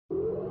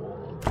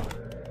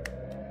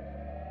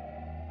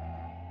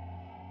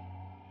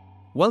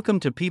Welcome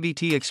to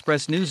PBT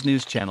Express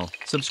News channel.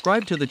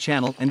 Subscribe to the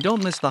channel and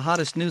don't miss the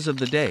hottest news of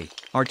the day.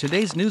 Our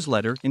today's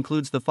newsletter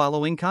includes the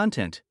following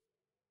content.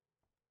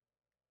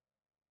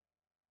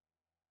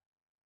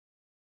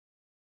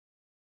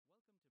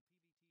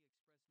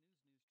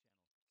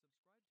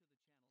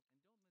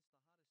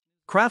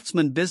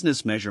 Craftsman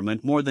business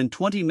measurement: more than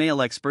 20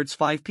 male experts,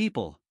 5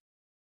 people.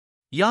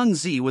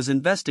 Yangzi was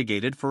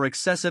investigated for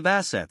excessive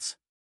assets.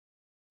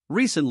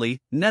 Recently,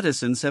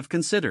 netizens have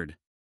considered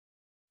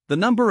the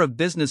number of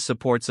business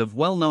supports of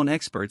well-known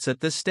experts at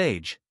this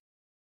stage,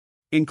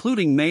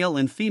 including male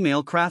and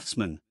female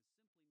craftsmen.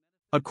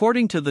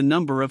 According to the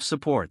number of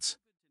supports,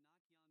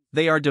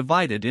 they are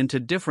divided into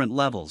different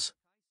levels.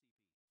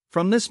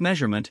 From this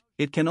measurement,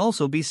 it can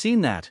also be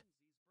seen that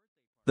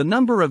the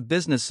number of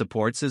business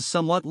supports is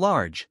somewhat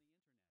large.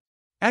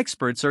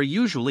 Experts are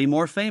usually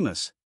more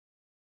famous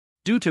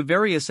due to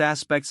various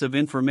aspects of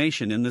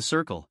information in the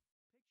circle.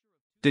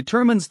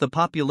 Determines the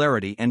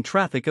popularity and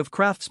traffic of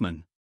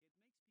craftsmen.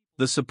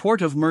 The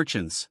support of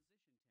merchants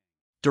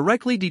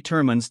directly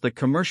determines the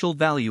commercial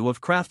value of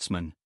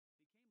craftsmen.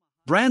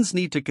 Brands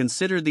need to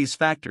consider these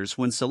factors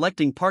when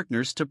selecting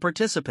partners to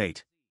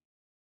participate.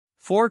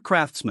 For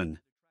craftsmen,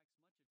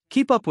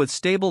 keep up with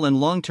stable and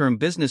long-term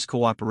business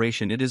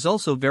cooperation. It is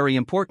also very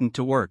important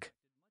to work.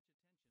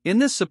 In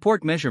this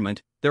support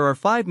measurement, there are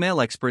 5 male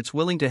experts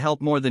willing to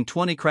help more than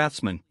 20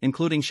 craftsmen,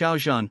 including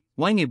Xiao,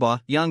 Wang Yibo,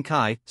 Yang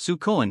Kai, Su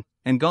Koan,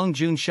 and Gong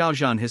Jun.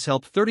 Xiao has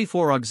helped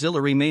 34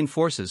 auxiliary main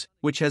forces,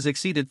 which has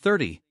exceeded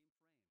 30.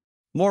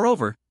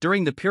 Moreover,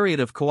 during the period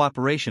of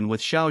cooperation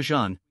with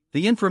Xiao,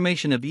 the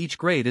information of each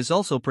grade is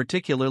also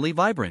particularly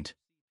vibrant.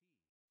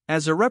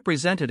 As a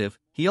representative,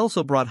 he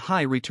also brought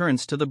high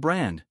returns to the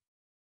brand.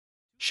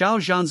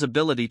 Xiao's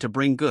ability to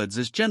bring goods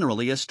is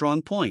generally a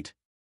strong point.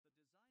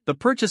 The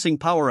purchasing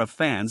power of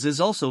fans is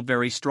also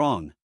very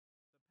strong.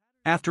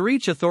 After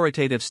each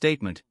authoritative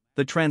statement,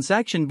 the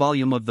transaction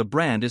volume of the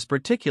brand is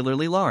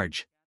particularly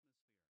large.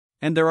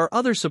 And there are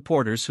other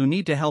supporters who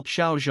need to help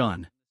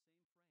Xiao.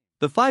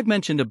 The 5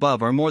 mentioned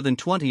above are more than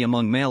 20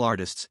 among male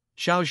artists.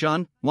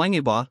 Xiao, Wang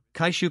Yibo,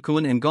 Kai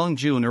Shukuan and Gong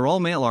Jun are all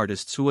male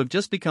artists who have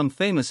just become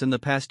famous in the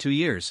past 2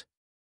 years.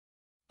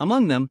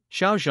 Among them,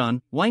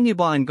 Xiao, Wang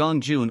Yibo and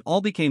Gong Jun all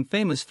became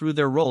famous through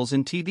their roles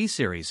in TV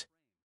series.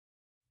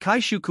 Kai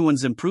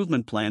Shukuan's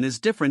improvement plan is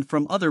different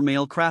from other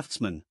male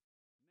craftsmen.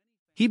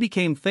 He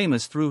became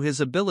famous through his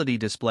ability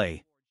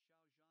display.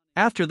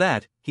 After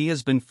that, he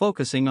has been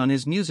focusing on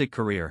his music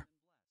career.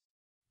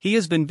 He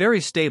has been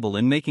very stable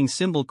in making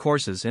symbol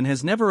courses and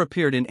has never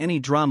appeared in any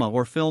drama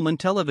or film and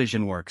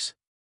television works.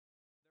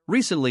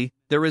 Recently,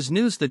 there is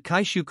news that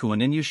Kai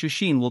Shukuan and Yu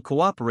Shuxin will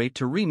cooperate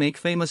to remake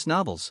famous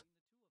novels.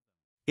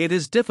 It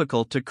is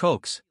difficult to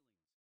coax.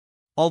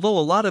 Although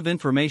a lot of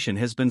information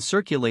has been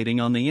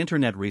circulating on the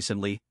internet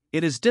recently,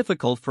 it is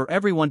difficult for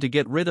everyone to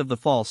get rid of the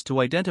false to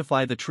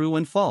identify the true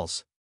and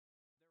false.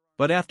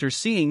 But after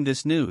seeing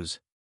this news,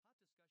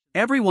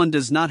 everyone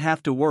does not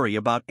have to worry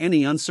about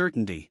any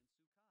uncertainty.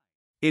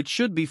 It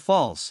should be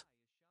false.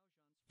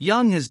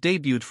 Yang has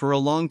debuted for a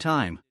long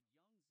time.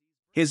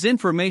 His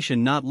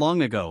information not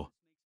long ago.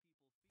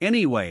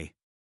 Anyway,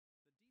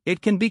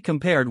 it can be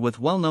compared with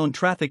well-known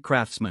traffic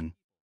craftsmen.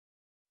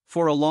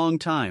 For a long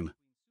time,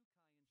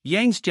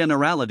 Yang's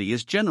generality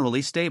is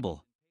generally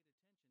stable.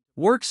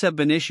 Works have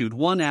been issued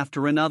one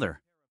after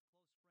another.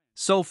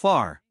 So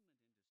far,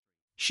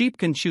 Sheep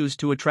can choose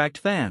to attract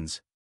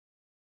fans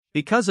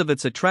because of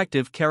its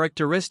attractive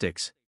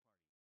characteristics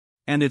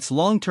and its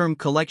long-term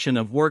collection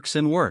of works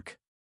and work.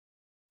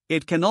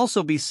 It can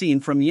also be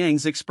seen from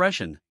Yang's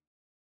expression.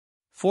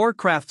 For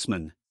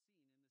craftsmen,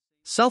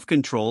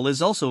 self-control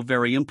is also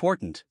very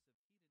important.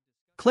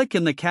 Click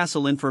in the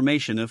castle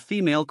information of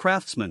female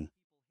craftsmen.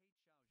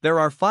 There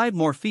are 5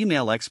 more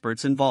female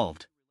experts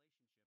involved.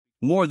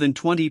 More than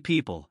 20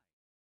 people.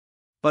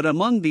 But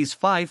among these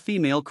 5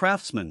 female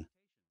craftsmen,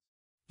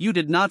 you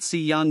did not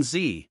see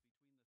Yangzi.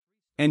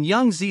 And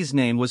Yangzi's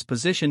name was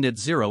positioned at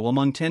 0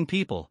 among 10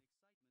 people.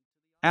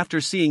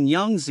 After seeing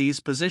Yangzi's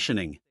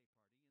positioning,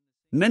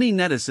 many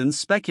netizens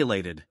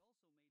speculated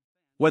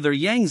whether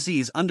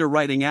Yangzi's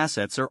underwriting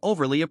assets are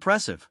overly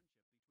oppressive,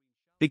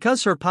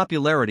 because her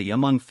popularity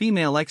among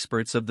female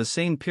experts of the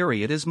same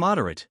period is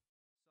moderate.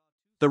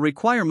 The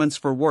requirements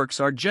for works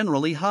are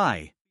generally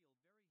high.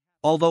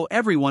 Although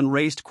everyone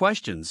raised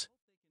questions,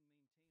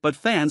 but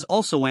fans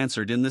also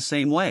answered in the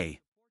same way.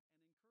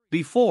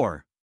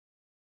 Before,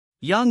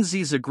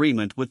 Yangzi's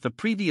agreement with the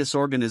previous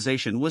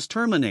organization was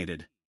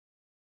terminated.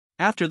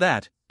 After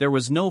that, there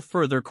was no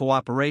further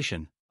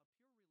cooperation.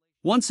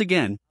 Once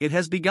again, it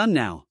has begun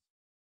now.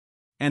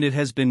 And it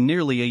has been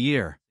nearly a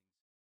year.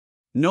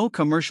 No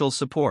commercial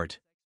support.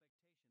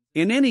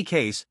 In any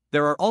case,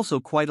 there are also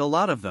quite a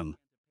lot of them.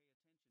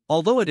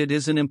 Although it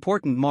is an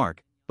important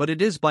mark, but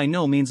it is by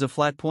no means a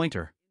flat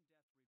pointer.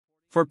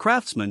 For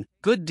craftsmen,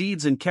 good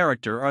deeds and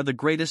character are the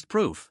greatest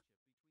proof.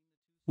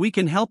 We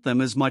can help them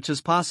as much as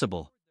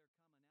possible.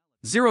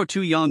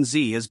 02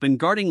 Yangzi has been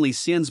guarding Li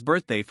Xian's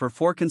birthday for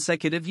 4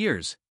 consecutive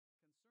years.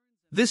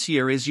 This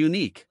year is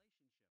unique.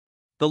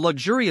 the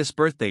luxurious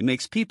birthday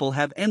makes people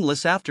have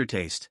endless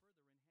aftertaste.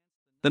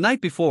 The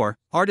night before,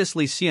 artist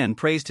Li Xian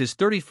praised his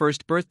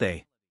 31st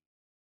birthday.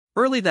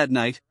 Early that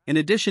night, in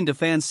addition to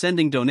fans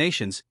sending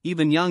donations,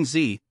 even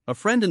Yangzi, a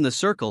friend in the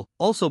circle,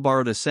 also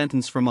borrowed a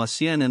sentence from Li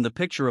Xian and the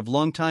picture of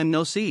long time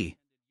no see.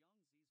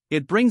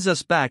 It brings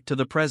us back to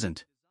the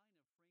present.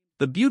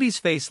 The beauty's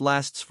face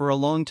lasts for a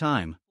long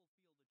time.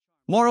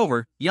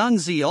 Moreover,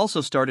 Yangzi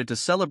also started to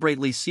celebrate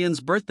Li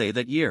Xian's birthday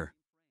that year.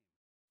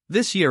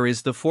 This year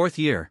is the 4th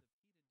year.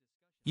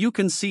 You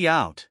can see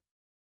out.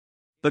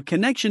 The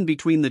connection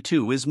between the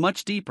two is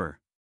much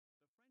deeper.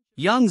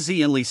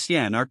 Yangzi and Li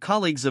Xian are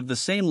colleagues of the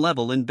same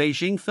level in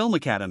Beijing Film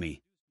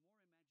Academy.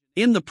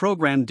 In the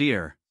program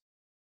Dear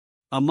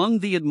Among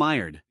the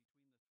Admired,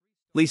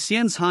 Li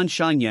Xian's Han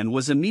Shanyan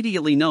was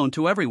immediately known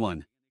to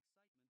everyone.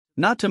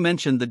 Not to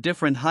mention the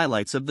different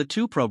highlights of the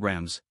two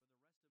programs.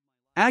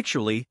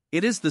 Actually,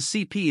 it is the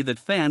CP that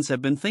fans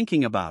have been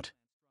thinking about.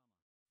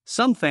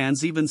 Some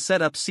fans even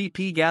set up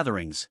CP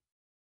gatherings.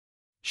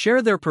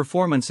 Share their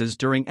performances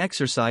during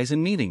exercise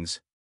and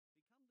meetings.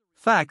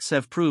 Facts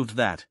have proved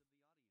that.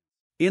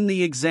 In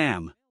the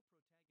exam,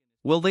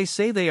 will they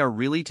say they are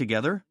really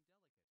together?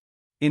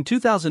 In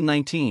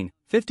 2019,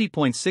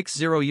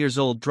 50.60 years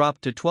old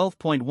dropped to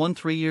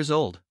 12.13 years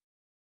old.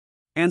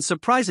 And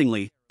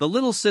surprisingly, the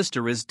little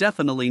sister is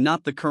definitely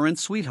not the current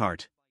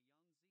sweetheart.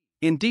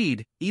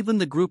 Indeed, even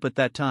the group at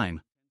that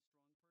time.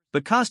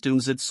 The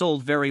costumes it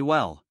sold very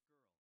well.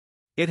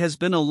 It has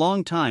been a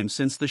long time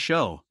since the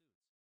show.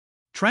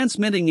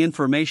 Transmitting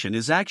information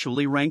is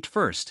actually ranked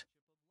first.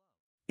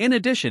 In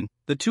addition,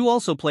 the two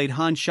also played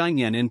Han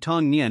Shanyan in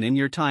Tong Nian in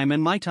Your Time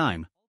and My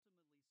Time.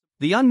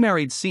 The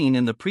unmarried scene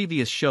in the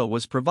previous show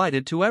was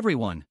provided to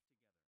everyone.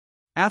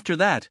 After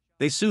that,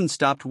 they soon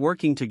stopped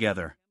working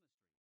together.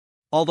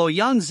 Although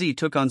Yangzi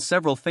took on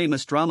several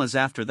famous dramas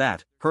after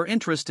that, her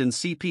interest in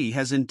CP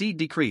has indeed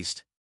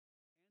decreased.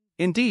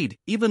 Indeed,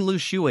 even Li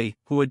Xian,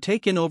 who had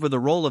taken over the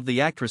role of the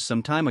actress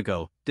some time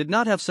ago, did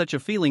not have such a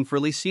feeling for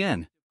Li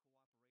Xian.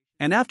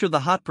 And after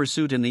the hot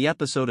pursuit in the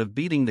episode of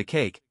Beating the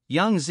Cake,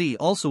 Yangzi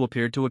also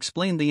appeared to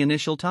explain the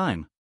initial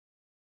time.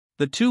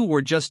 The two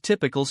were just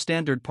typical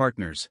standard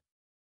partners.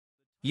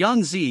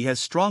 Yangzi has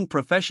strong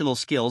professional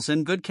skills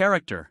and good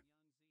character.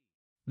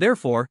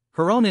 Therefore,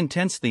 her own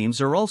intense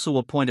themes are also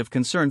a point of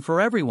concern for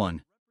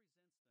everyone.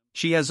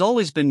 She has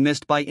always been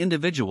missed by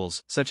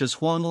individuals such as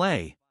Huan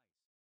Lei.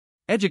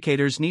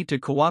 Educators need to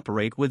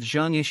cooperate with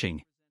Zhang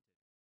Yixing.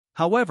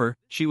 However,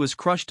 she was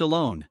crushed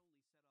alone.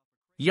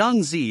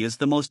 Yangzi is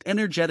the most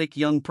energetic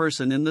young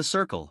person in the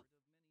circle.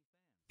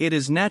 It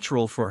is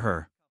natural for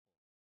her.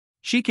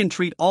 She can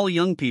treat all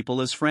young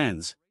people as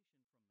friends.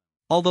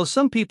 Although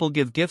some people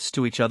give gifts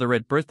to each other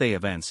at birthday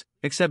events,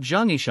 except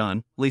Zhang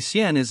Yixan, Li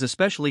Xian is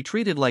especially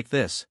treated like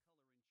this.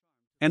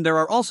 And there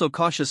are also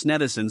cautious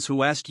netizens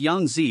who asked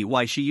Yangzi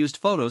why she used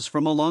photos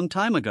from a long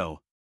time ago.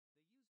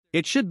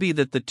 It should be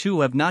that the two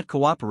have not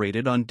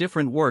cooperated on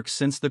different works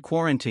since the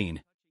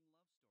quarantine.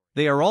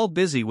 They are all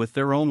busy with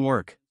their own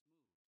work.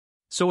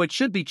 So it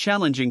should be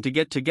challenging to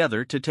get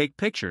together to take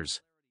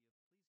pictures.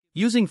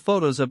 Using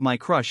photos of my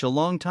crush a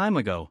long time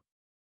ago.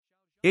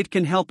 It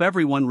can help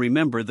everyone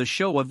remember the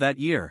show of that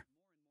year.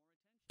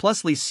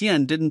 Plus Li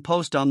Xian didn't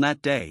post on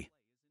that day.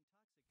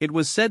 It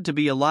was said to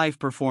be a live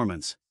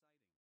performance.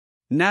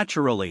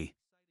 Naturally.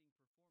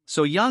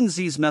 So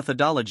Yangzi's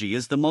methodology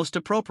is the most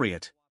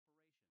appropriate.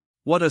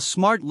 What a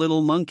smart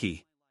little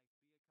monkey.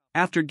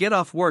 After get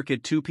off work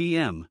at 2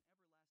 p.m.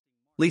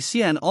 Li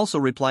Xian also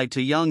replied to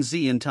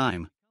Yangzi in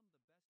time,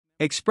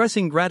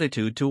 expressing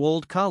gratitude to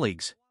old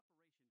colleagues.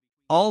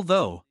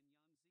 Although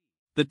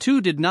the two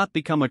did not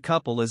become a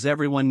couple as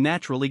everyone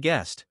naturally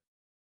guessed.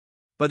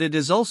 But it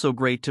is also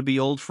great to be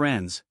old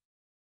friends.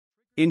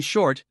 In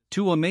short,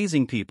 two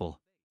amazing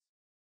people.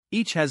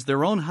 Each has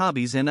their own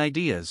hobbies and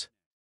ideas.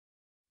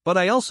 But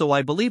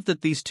I believe that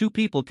these two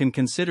people can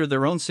consider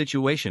their own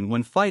situation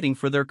when fighting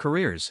for their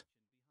careers.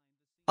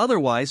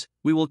 Otherwise,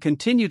 we will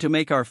continue to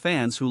make our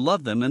fans who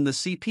love them in the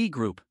CP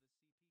group.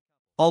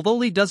 Although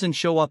Li doesn't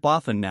show up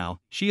often now,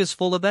 she is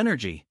full of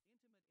energy.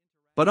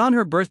 But on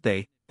her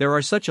birthday, there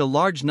are such a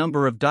large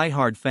number of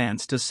die-hard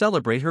fans to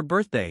celebrate her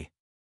birthday.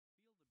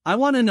 I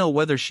want to know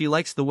whether she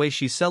likes the way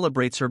she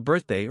celebrates her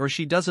birthday or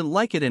she doesn't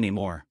like it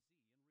anymore.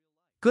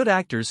 Good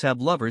actors have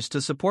lovers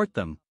to support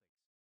them.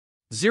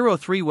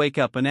 03 Wake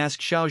up and ask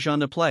Xiao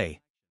Zhan to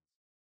play.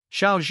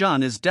 Xiao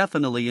Zhan is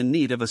definitely in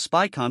need of a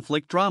spy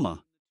conflict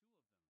drama.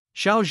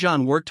 Xiao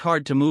Zhan worked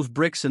hard to move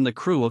bricks in the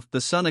crew of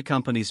The Sun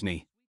Accompanies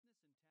Me.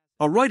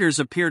 A Reuters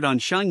appeared on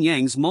Shen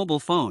Yang's mobile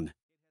phone.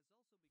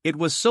 It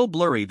was so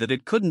blurry that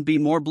it couldn't be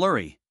more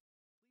blurry.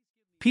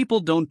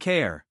 People don't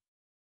care.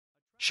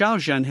 Xiao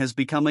Zhan has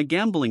become a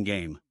gambling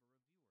game.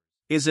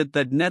 Is it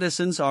that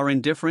netizens are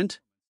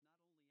indifferent?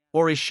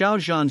 Or is Xiao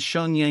Zhan's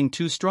Shen Yang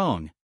too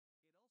strong?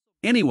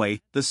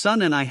 Anyway, The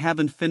Sun and I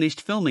haven't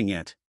finished filming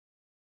yet.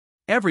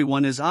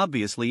 Everyone is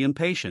obviously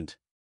impatient.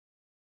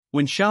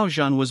 When Xiao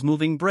Zhan was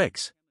moving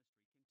bricks,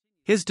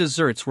 his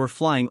desserts were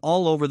flying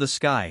all over the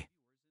sky.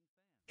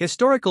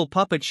 Historical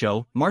puppet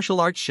show, martial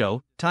arts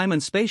show, time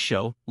and space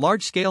show,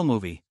 large-scale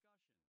movie.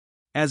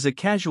 As a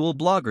casual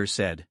blogger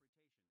said,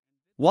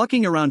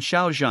 walking around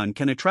Xiao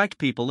can attract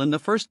people in the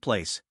first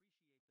place.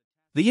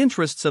 The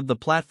interests of the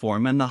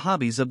platform and the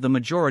hobbies of the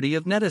majority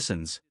of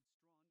netizens.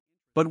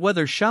 But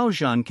whether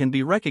Xiao can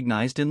be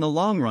recognized in the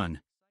long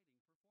run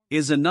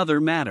is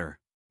another matter.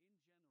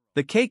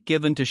 The cake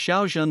given to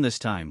Xiao this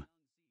time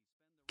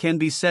can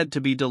be said to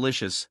be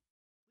delicious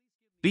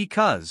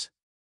because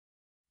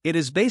it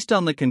is based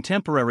on the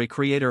contemporary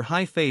creator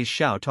Hai-Fei's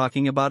Xiao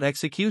talking about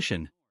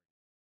execution,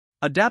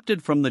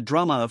 adapted from the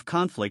drama of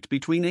conflict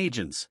between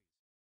agents.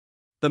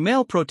 The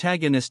male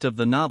protagonist of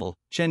the novel,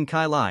 Chen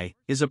Kai-lai,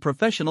 is a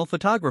professional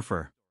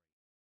photographer.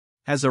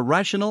 Has a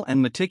rational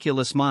and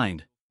meticulous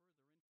mind,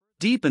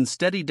 deep and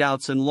steady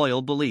doubts and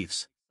loyal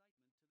beliefs.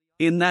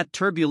 In that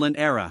turbulent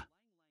era,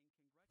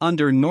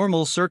 under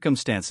normal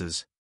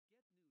circumstances,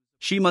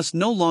 she must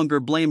no longer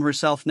blame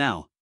herself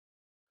now.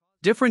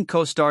 Different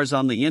co-stars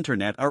on the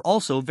internet are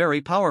also very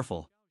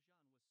powerful.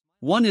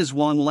 One is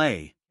Wang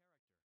Lei.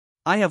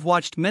 I have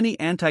watched many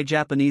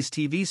anti-Japanese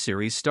TV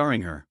series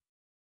starring her.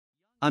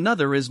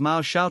 Another is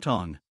Mao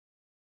Xiaotong.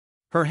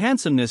 Her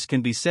handsomeness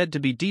can be said to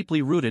be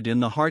deeply rooted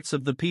in the hearts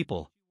of the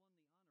people.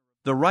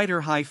 The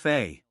writer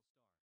Hai-Fei.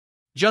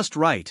 Just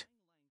right.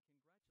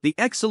 The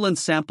excellent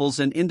samples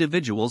and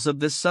individuals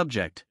of this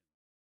subject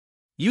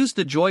use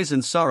the joys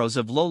and sorrows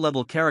of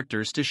low-level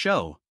characters to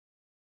show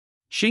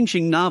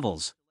Xingxing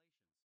novels.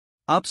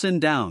 Ups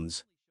and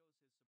downs.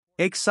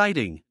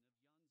 Exciting.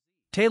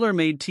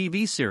 Tailor-made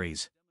TV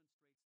series.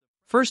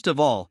 First of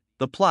all,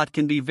 the plot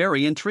can be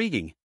very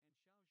intriguing.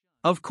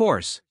 Of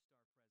course.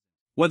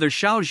 Whether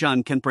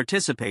Xiao can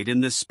participate in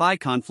this spy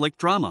conflict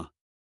drama,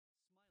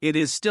 it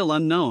is still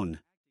unknown.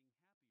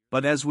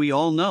 But as we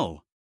all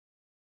know,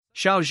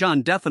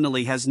 Xiao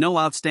definitely has no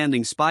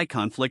outstanding spy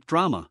conflict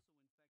drama.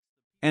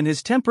 And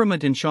his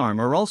temperament and charm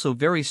are also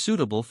very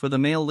suitable for the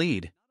male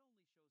lead.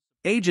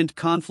 Agent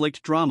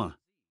conflict drama.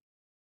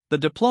 The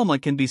diploma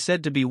can be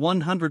said to be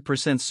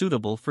 100%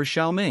 suitable for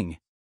Xiao Ming.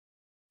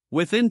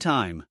 Within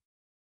time,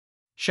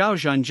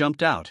 Xiao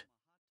jumped out.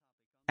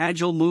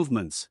 Agile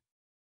movements.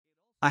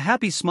 A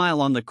happy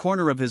smile on the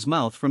corner of his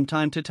mouth from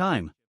time to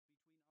time.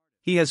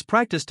 He has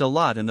practiced a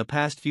lot in the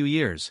past few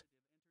years.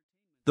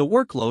 The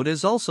workload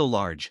is also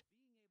large.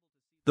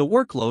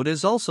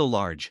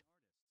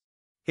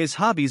 His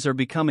hobbies are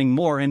becoming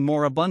more and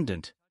more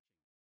abundant.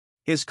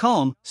 His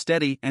calm,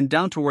 steady, and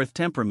down-to-earth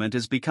temperament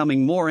is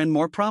becoming more and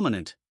more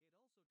prominent.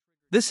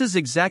 This is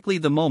exactly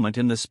the moment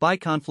in the spy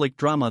conflict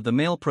drama the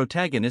male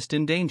protagonist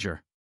in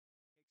danger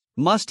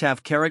must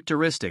have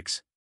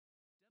characteristics.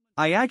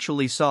 I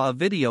actually saw a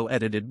video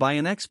edited by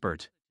an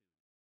expert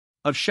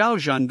of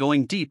Xiao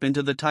going deep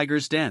into the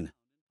tiger's den.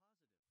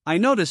 I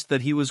noticed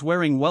that he was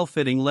wearing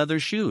well-fitting leather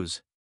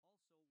shoes,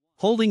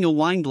 holding a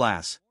wine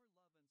glass,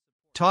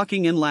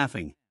 talking and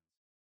laughing,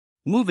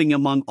 moving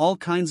among all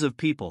kinds of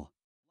people.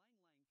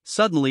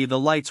 Suddenly the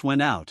lights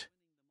went out.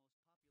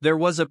 There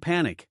was a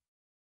panic.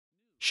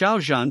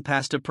 Xiao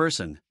passed a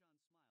person,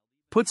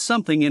 put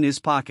something in his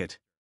pocket,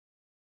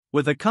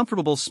 with a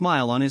comfortable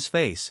smile on his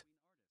face,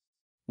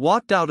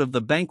 walked out of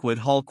the banquet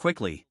hall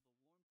quickly,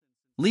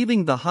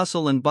 leaving the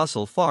hustle and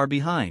bustle far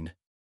behind.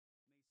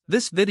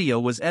 This video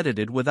was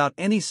edited without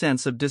any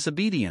sense of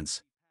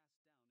disobedience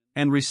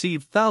and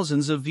received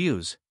thousands of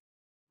views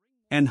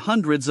and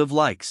hundreds of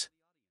likes.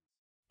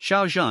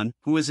 Xiao,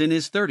 who is in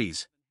his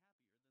 30s,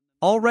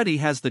 already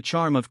has the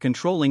charm of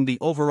controlling the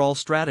overall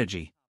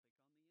strategy.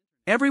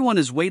 Everyone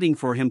is waiting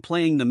for him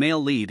playing the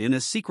male lead in a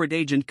secret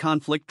agent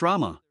conflict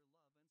drama.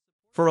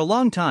 For a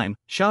long time,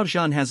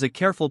 Xiao has a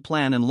careful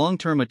plan and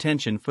long-term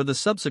attention for the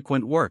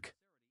subsequent work.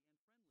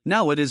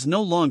 Now it is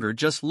no longer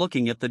just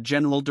looking at the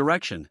general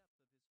direction,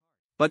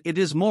 but it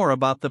is more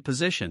about the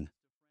position.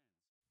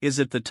 Is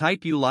it the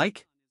type you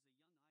like?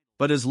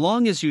 But as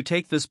long as you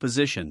take this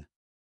position,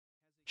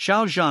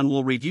 Xiao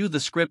will review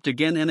the script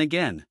again and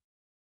again.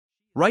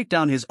 Write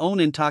down his own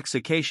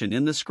intoxication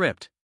in the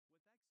script.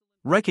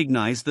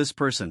 Recognize this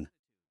person.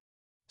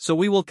 So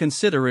we will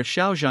consider if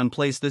Xiao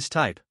plays this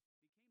type.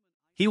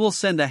 He will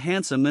send a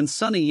handsome and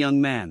sunny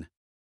young man.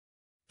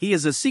 He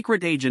is a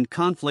secret agent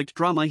conflict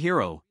drama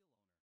hero.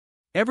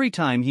 Every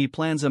time he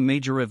plans a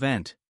major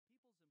event,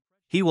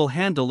 he will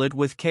handle it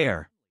with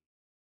care,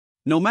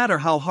 no matter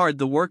how hard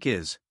the work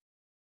is.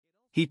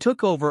 He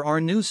took over our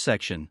news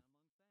section.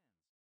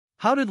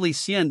 How did Li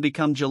Xian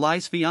become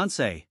July's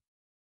fiancé?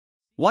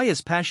 Why is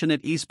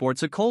passionate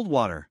esports a cold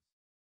water?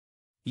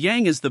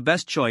 Yang is the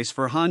best choice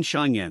for Han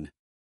Xiangyan.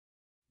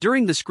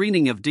 During the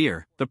screening of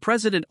Dear, the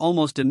president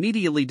almost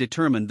immediately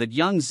determined that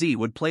Yangzi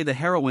would play the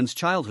heroine's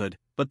childhood,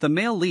 but the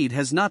male lead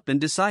has not been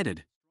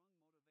decided.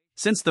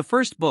 Since the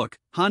first book,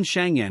 Han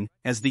Xiangyan,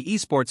 as the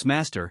esports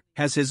master,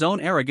 has his own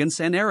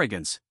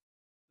arrogance.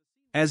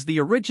 As the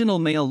original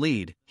male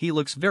lead, he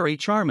looks very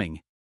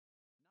charming.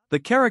 The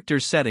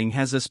character's setting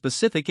has a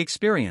specific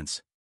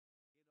experience.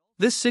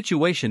 This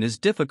situation is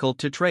difficult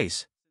to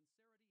trace.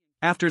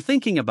 After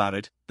thinking about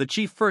it, the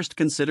chief first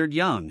considered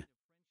Yang.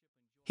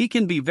 he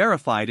can be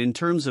verified in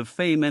terms of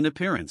fame and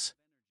appearance.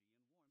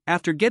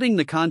 After getting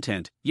the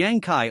content,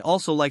 Yang Kai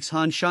also likes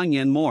Han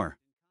Xiangyan more.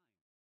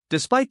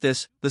 Despite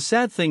this, the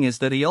sad thing is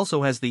that he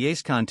also has the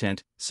ace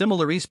content,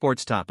 similar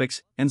esports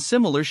topics, and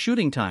similar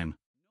shooting time.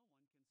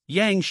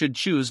 Yang should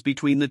choose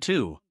between the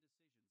two.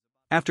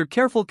 After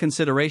careful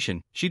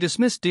consideration, she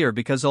dismissed Deer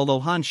because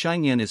although Han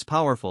Xiangyan is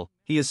powerful,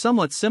 he is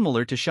somewhat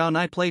similar to Xiao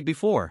I played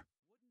before.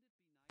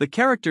 The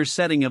character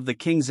setting of the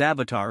king's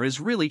avatar is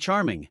really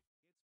charming.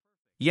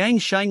 Yang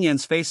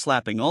Xiangyan's face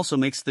slapping also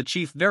makes the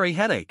chief very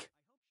headache.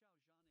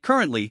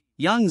 Currently,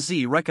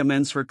 Yangzi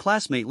recommends her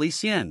classmate Li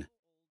Xian.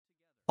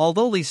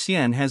 Although Li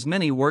Xian has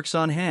many works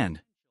on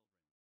hand,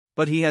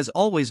 but he has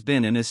always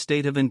been in a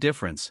state of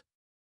indifference.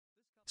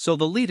 So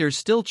the leaders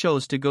still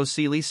chose to go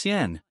see Li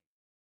Xian.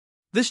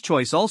 This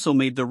choice also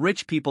made the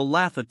rich people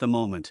laugh at the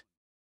moment,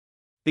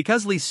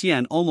 because Li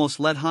Xian almost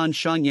let Han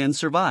Xiangyan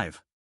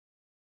survive.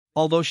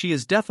 Although she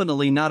is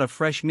definitely not a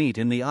fresh meat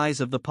in the eyes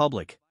of the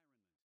public,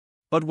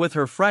 but with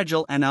her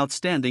fragile and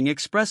outstanding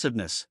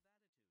expressiveness,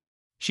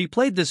 she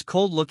played this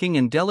cold-looking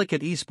and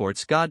delicate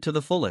esports god to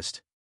the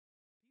fullest.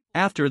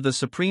 After the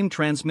supreme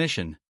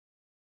transmission,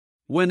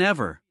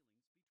 whenever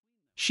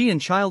she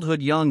and childhood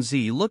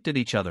Yangzi looked at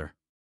each other,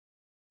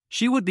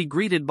 she would be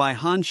greeted by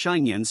Han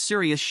Xiangyan's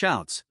serious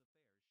shouts.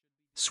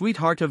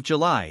 Sweetheart of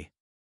July.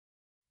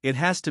 It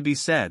has to be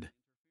said.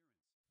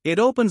 It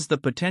opens the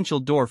potential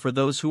door for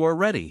those who are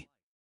ready.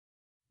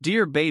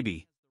 Dear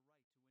baby.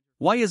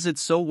 Why is it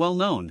so well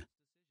known?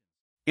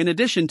 In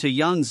addition to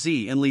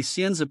Yangzi and Li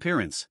Xian's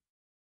appearance,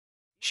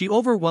 she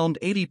overwhelmed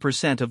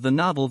 80% of the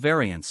novel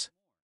variants.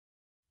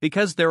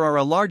 Because there are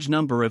a large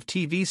number of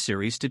TV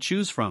series to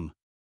choose from.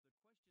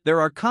 There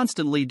are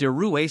constantly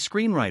Derouet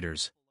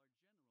screenwriters.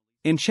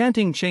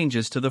 Enchanting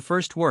changes to the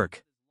first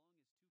work.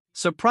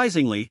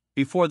 Surprisingly,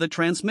 before the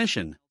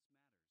transmission,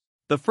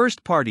 the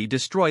first party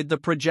destroyed the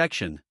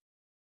projection.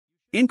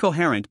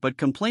 Incoherent but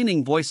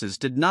complaining voices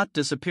did not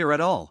disappear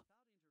at all.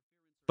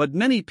 But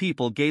many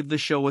people gave the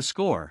show a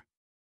score.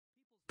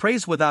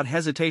 Praise without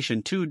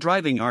hesitation two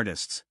driving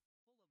artists.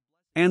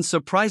 And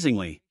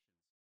surprisingly,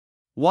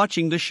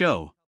 watching the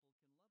show,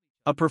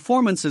 a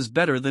performance is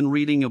better than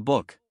reading a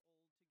book.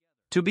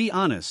 To be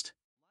honest,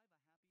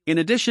 in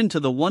addition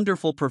to the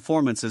wonderful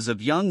performances of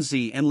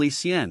Yangzi and Li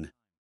Xian,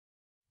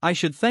 I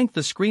should thank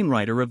the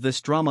screenwriter of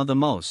this drama the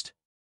most.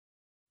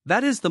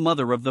 That is the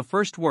mother of the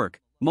first work,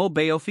 Mo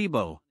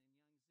Beofibo.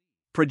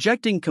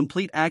 Projecting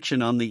complete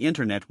action on the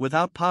internet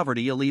without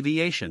poverty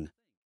alleviation.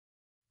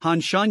 Han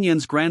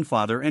Xiangyan's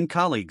grandfather and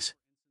colleagues,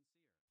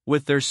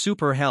 with their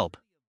super help,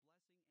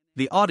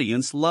 the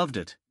audience loved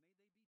it.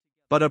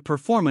 But a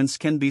performance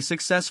can be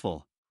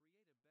successful,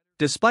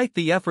 despite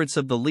the efforts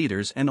of the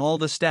leaders and all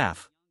the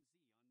staff.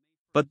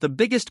 But the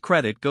biggest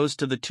credit goes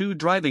to the two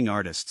driving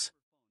artists,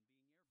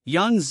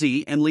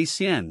 Yangzi and Li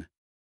Xian,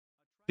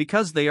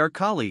 because they are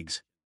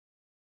colleagues.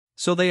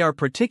 So they are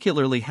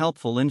particularly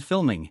helpful in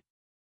filming.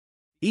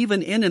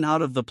 Even in and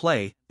out of the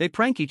play, they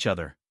prank each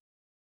other.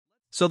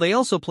 So they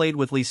also played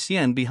with Li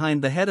Xian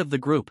behind the head of the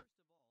group,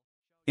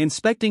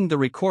 inspecting the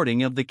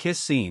recording of the kiss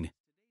scene.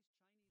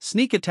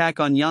 Sneak attack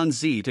on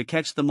Yangzi to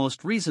catch the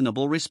most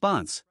reasonable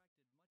response.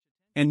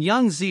 And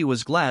Yangzi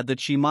was glad that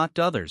she mocked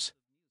others.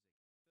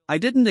 I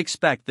didn't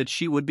expect that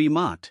she would be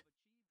mocked.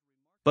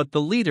 But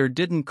the leader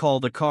didn't call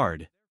the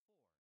card.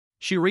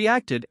 She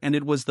reacted and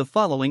it was the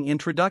following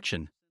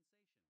introduction.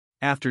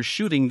 After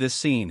shooting this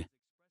scene,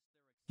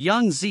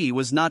 Yangzi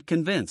was not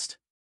convinced.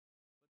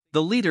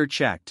 The leader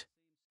checked.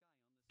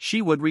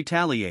 She would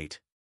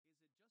retaliate.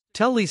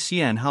 Tell Li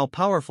Xian how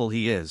powerful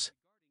he is.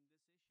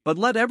 But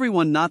let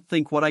everyone not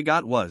think what I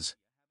got was.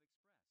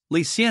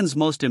 Li Xian's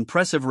most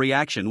impressive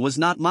reaction was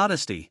not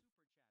modesty,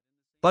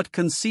 but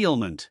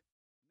concealment.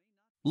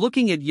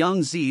 Looking at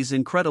Yangzi's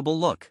incredible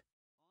look,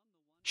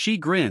 she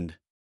grinned,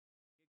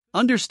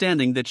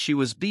 understanding that she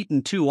was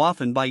beaten too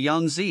often by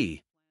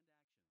Yangzi.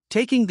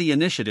 Taking the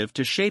initiative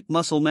to shape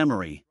muscle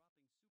memory.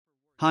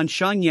 Han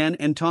Xiangyan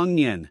and Tong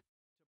Nian.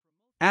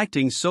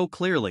 Acting so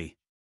clearly.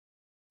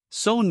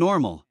 So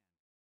normal.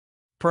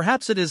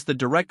 Perhaps it is the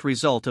direct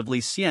result of Li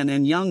Xian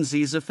and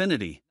Yangzi's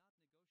affinity.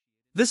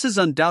 This is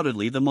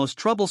undoubtedly the most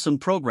troublesome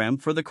program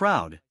for the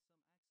crowd.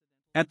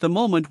 At the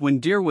moment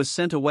when Deer was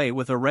sent away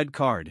with a red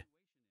card,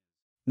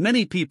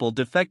 many people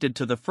defected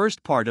to the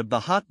first part of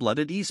the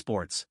hot-blooded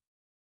esports.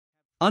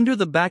 Under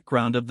the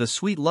background of the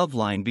sweet love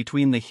line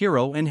between the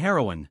hero and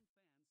heroine.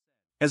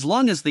 As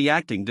long as the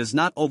acting does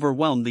not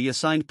overwhelm the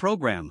assigned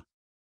program.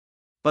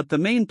 But the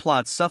main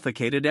plot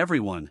suffocated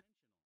everyone.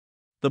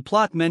 The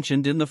plot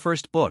mentioned in the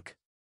first book.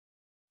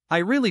 I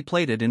really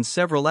played it in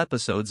several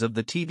episodes of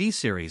the TV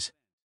series.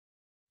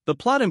 The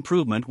plot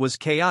improvement was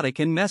chaotic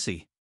and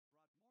messy.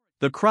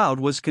 The crowd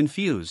was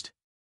confused,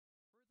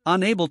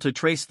 unable to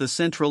trace the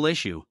central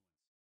issue.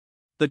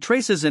 The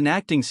traces and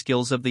acting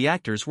skills of the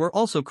actors were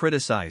also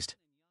criticized.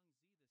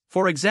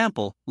 For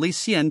example, Li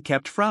Xian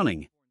kept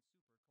frowning.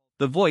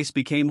 The voice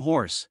became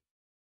hoarse.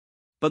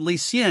 But Li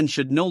Xian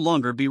should no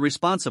longer be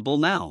responsible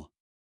now.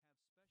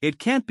 It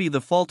can't be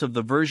the fault of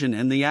the version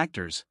and the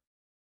actors.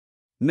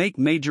 Make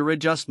major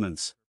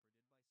adjustments.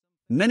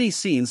 Many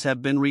scenes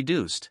have been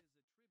reduced.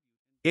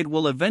 It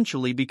will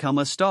eventually become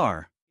a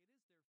star.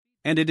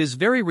 And it is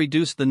very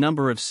reduced the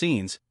number of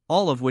scenes,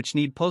 all of which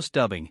need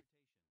post-dubbing.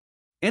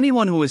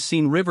 Anyone who has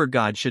seen River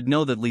God should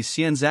know that Li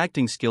Xian's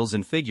acting skills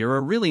and figure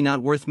are really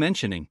not worth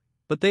mentioning,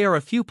 but they are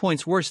a few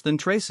points worse than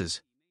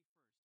Trace's.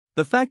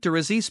 The factor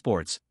is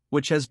esports,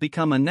 which has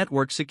become a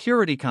network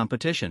security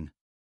competition.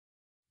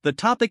 The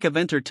topic of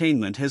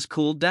entertainment has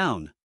cooled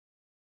down.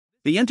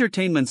 The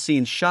entertainment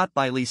scenes shot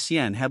by Li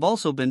Xian have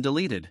also been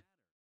deleted.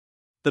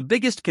 The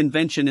biggest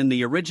convention in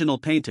the original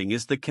painting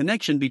is the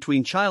connection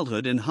between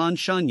childhood and Han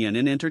Shanyan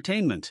in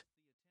entertainment.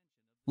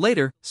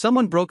 Later,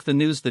 someone broke the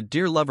news that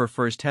Dear Lover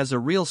First has a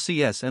real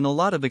CS and a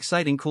lot of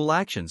exciting cool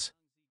actions.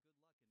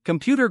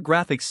 Computer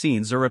graphics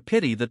scenes are a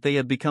pity that they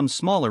have become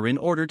smaller in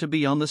order to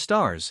be on the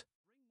stars.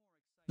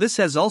 This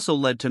has also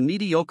led to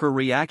mediocre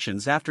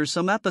reactions after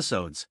some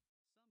episodes.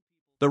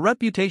 The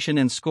reputation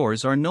and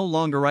scores are no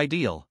longer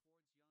ideal.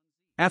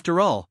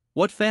 After all,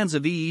 what fans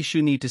of Yi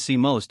Shu need to see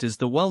most is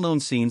the well-known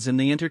scenes in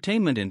the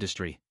entertainment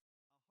industry.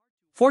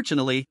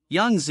 Fortunately,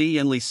 Yangzi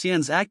and Li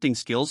Xian's acting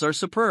skills are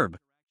superb.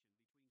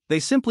 They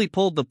simply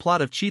pulled the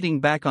plot of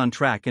cheating back on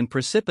track and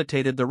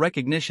precipitated the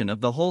recognition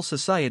of the whole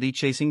society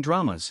chasing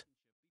dramas.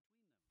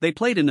 They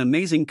played an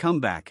amazing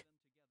comeback.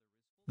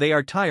 They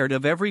are tired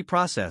of every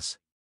process.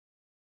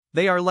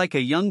 They are like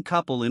a young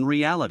couple in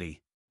reality.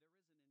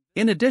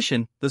 In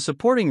addition, the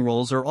supporting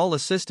roles are all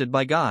assisted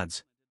by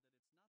gods.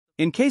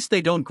 In case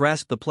they don't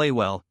grasp the play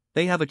well,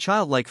 they have a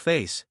childlike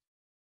face.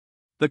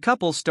 The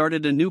couple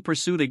started a new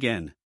pursuit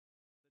again.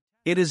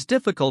 It is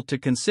difficult to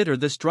consider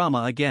this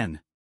drama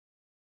again.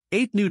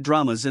 8 new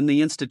dramas in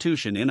the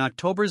institution in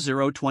October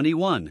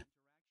 2021.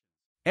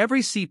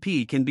 Every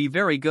CP can be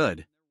very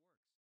good.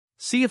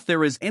 See if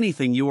there is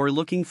anything you are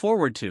looking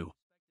forward to.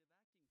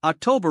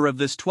 October of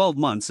this 12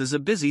 months is a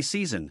busy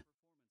season.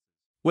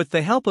 With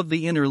the help of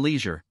the inner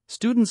leisure,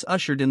 students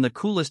ushered in the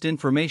coolest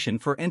information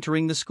for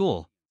entering the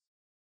school.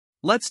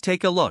 Let's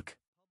take a look.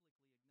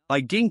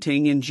 By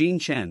Dingting and Jean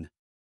Chen.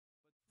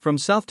 From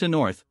south to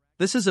north,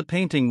 this is a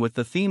painting with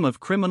the theme of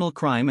criminal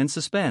crime and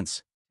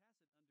suspense.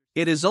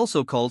 It is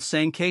also called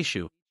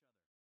Sankeishu.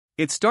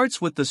 It starts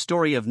with the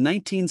story of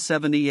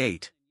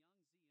 1978.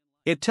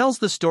 It tells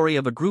the story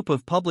of a group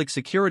of public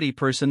security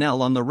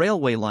personnel on the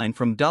railway line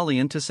from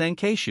Dalian to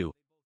Sankeishu.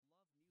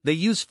 They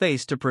use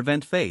face to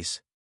prevent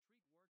face.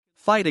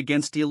 Fight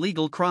against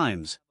illegal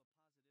crimes.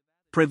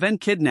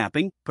 Prevent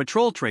kidnapping,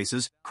 patrol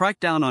traces, crack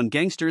down on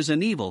gangsters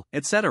and evil,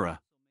 etc.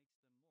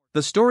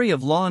 The story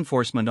of law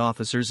enforcement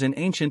officers in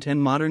ancient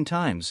and modern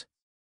times.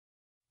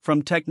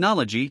 From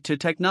technology to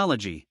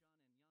technology.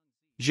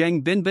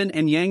 Zhang Binbin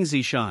and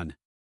Yangzi Shen.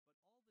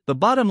 The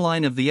bottom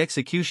line of the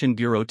Execution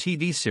Bureau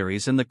TV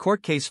series and the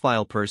court case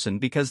file person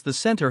because the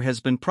center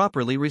has been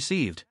properly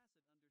received.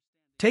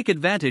 Take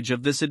advantage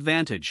of this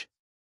advantage.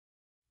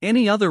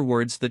 Any other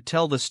words that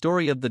tell the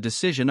story of the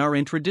decision are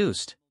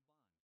introduced.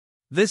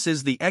 This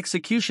is the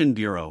Execution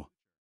Bureau.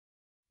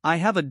 I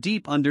have a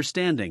deep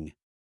understanding.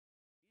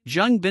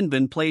 Zhang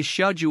Binbin plays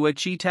Xiao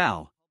Chi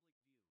Tao.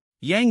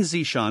 Yang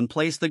Zishan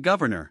plays the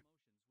governor.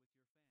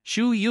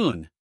 Xu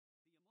Yun.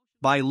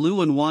 By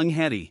Lu and Wang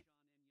Hedi.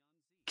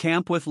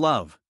 Camp with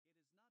Love.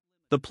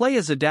 The play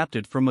is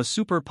adapted from a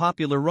super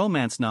popular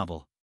romance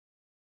novel.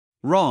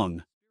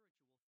 Wrong.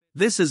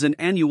 This is an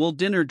annual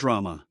dinner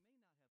drama.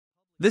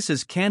 This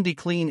is candy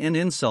clean and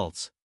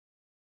insults.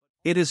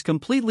 It is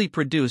completely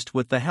produced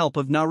with the help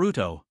of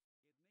Naruto.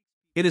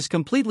 It is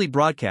completely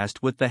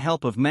broadcast with the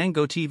help of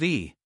Mango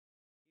TV.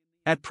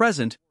 At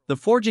present, the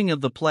forging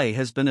of the play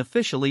has been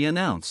officially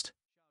announced.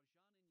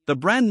 The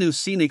brand new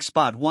scenic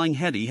spot Wang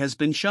Hedi has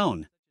been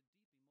shown.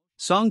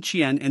 Song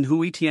Qian and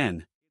Hui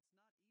Tian.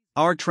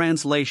 Our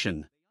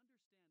translation.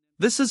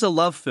 This is a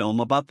love film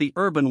about the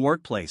urban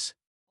workplace.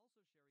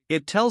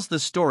 It tells the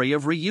story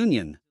of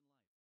reunion.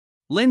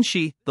 Lin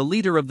Shi, the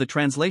leader of the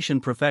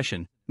translation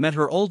profession, met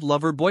her old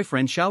lover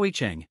boyfriend Xiao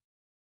Cheng.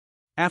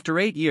 After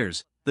 8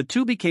 years, the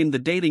two became the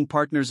dating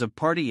partners of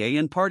Party A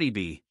and Party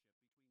B.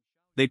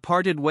 They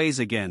parted ways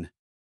again.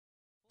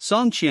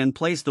 Song Qian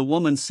plays the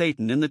woman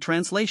Satan in the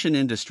translation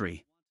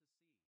industry.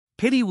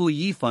 Pity Wu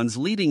Yifan's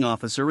leading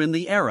officer in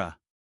the era.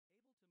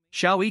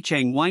 Xiao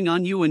Cheng Wang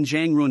Anyu and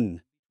Zhang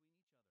Run.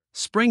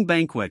 Spring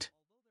Banquet.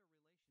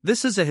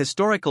 This is a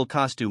historical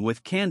costume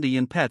with candy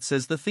and pets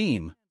as the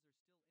theme.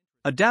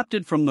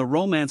 Adapted from the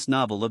romance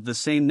novel of the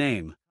same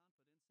name.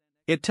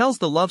 It tells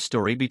the love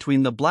story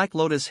between the Black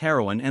Lotus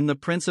heroine and the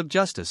Prince of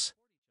Justice.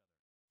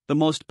 The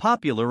most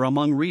popular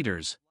among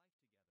readers.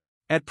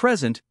 At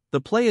present,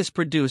 the play is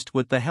produced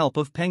with the help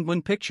of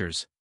Penguin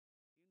Pictures.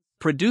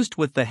 Produced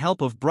with the help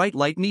of Bright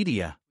Light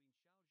Media.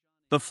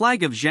 The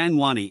Flag of Zhan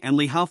Wani and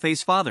Li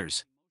Haofei's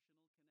Fathers.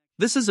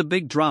 This is a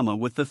big drama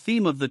with the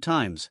theme of the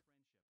times.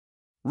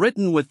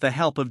 Written with the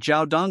help of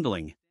Zhao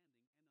Dongling.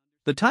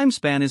 The time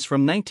span is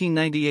from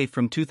 1998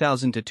 from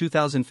 2000 to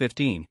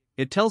 2015.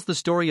 It tells the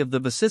story of the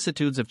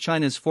vicissitudes of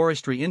China's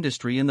forestry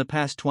industry in the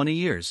past 20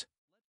 years.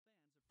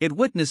 It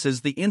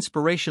witnesses the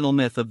inspirational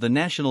myth of the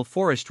national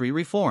forestry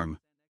reform.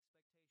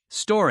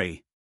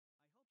 Story.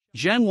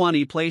 Zhan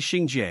Wani plays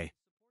Xingjie.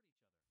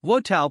 Wu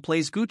Tao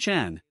plays Gu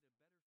Chan.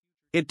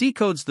 It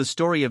decodes the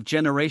story of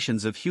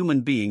generations of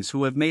human beings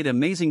who have made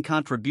amazing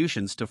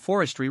contributions to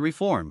forestry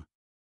reform.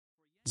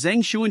 Zhang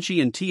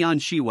Xuanqi and Tian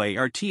Shiwei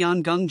are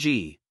Tian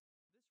Gengji.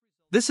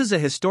 This is a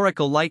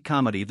historical light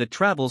comedy that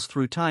travels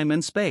through time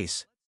and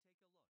space.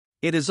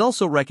 It is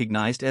also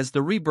recognized as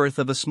the rebirth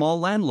of a small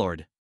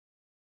landlord.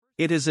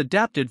 It is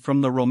adapted from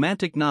the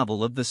romantic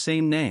novel of the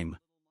same name.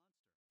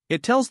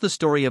 It tells the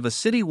story of a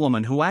city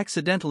woman who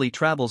accidentally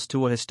travels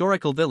to a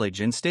historical village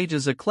and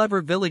stages a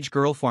clever village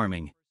girl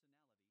farming.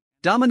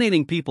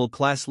 Dominating people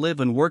class live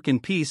and work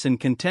in peace and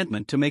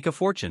contentment to make a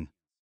fortune.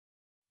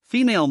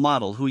 Female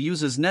model who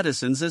uses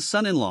netizens as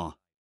son-in-law.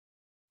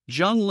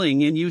 Zheng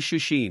Ling and Yu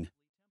Shuxin.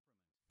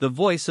 The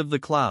voice of the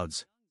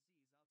clouds.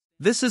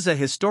 This is a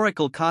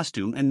historical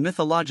costume and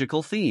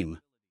mythological theme.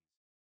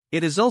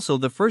 It is also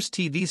the first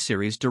TV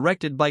series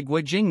directed by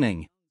Gui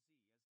Jingming.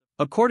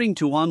 According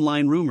to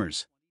online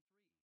rumors,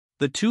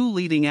 the two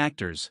leading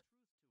actors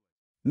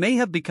may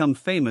have become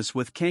famous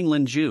with Kang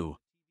Lin-ju,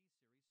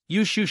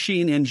 Yu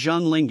Shuxin and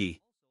Zhang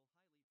Lingyi.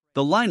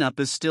 The lineup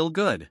is still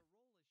good.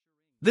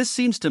 This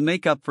seems to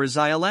make up for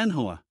Xia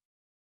Lanhua.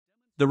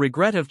 The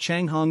Regret of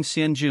Changhong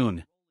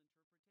Xianjun.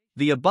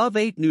 The above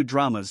 8 new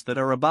dramas that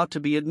are about to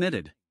be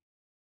admitted.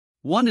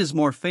 One is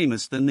more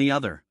famous than the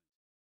other.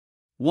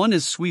 One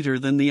is sweeter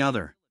than the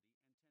other.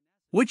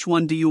 Which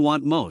one do you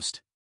want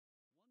most?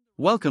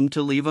 Welcome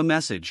to leave a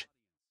message.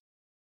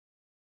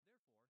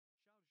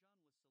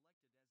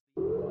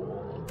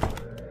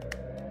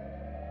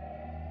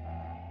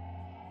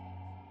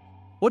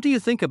 What do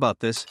you think about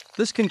this?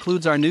 This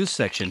concludes our news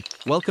section.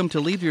 Welcome to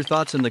leave your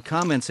thoughts in the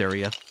comments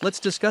area. Let's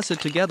discuss it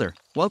together.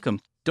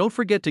 Welcome. Don't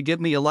forget to give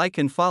me a like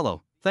and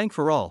follow. Thank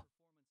for all.